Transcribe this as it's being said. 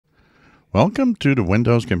Welcome to the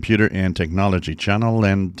Windows Computer and Technology channel,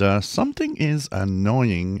 and something is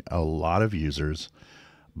annoying a lot of users,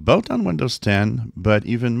 both on Windows 10, but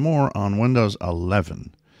even more on Windows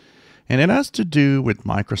 11. And it has to do with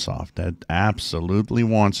Microsoft that absolutely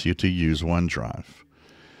wants you to use OneDrive.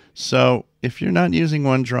 So if you're not using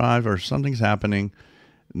OneDrive or something's happening,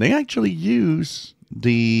 they actually use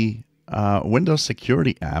the Windows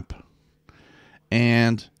Security app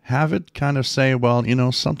and have it kind of say,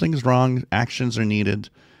 well, something's wrong, actions are needed.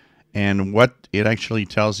 And what it actually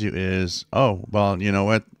tells you is, oh, well, you know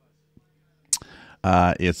what?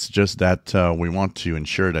 It's just that we want to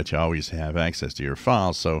ensure that you always have access to your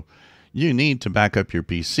files. So you need to back up your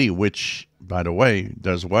PC, which, by the way,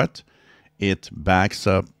 does what? It backs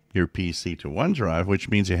up your PC to OneDrive, which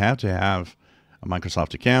means you have to have a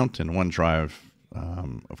Microsoft account and OneDrive,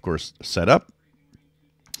 of course, set up.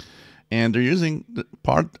 And they're using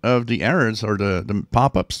part of the errors or the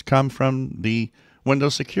pop-ups come from the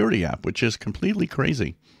Windows Security app, which is completely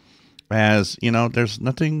crazy. As you know, there's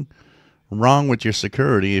nothing wrong with your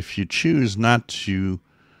security if you choose not to,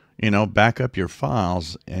 back up your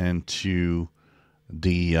files into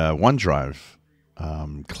the OneDrive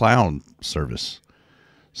cloud service.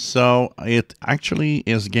 So it actually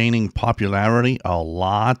is gaining popularity. A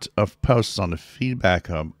lot of posts on the Feedback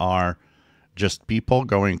Hub are just people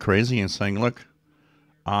going crazy and saying, look,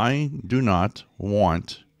 I do not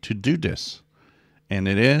want to do this. And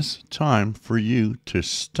it is time for you to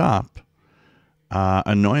stop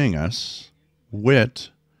annoying us with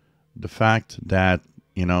the fact that,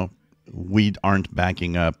 we aren't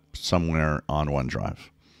backing up somewhere on OneDrive.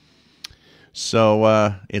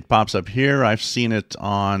 So it pops up here. I've seen it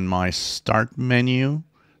on my Start menu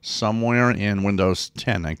somewhere in Windows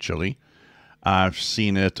 10, actually. I've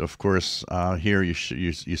seen it, of course, here you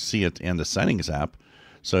see it in the Settings app.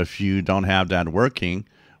 So if you don't have that working,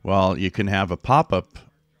 well, you can have a pop-up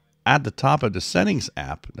at the top of the Settings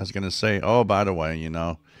app that's going to say, oh, by the way,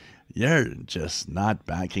 you're just not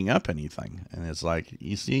backing up anything. And it's like,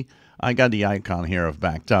 you see, I got the icon here of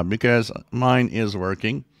backed up because mine is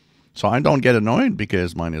working. So I don't get annoyed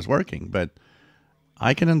because mine is working. But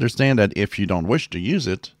I can understand that if you don't wish to use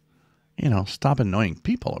it, stop annoying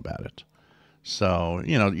people about it. So,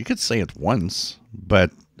 you could say it once,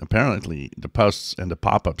 but apparently the posts and the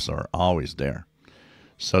pop-ups are always there.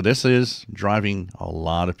 So this is driving a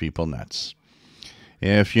lot of people nuts.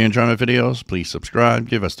 If you enjoy my videos, please subscribe,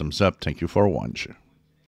 give us thumbs up. Thank you for watching.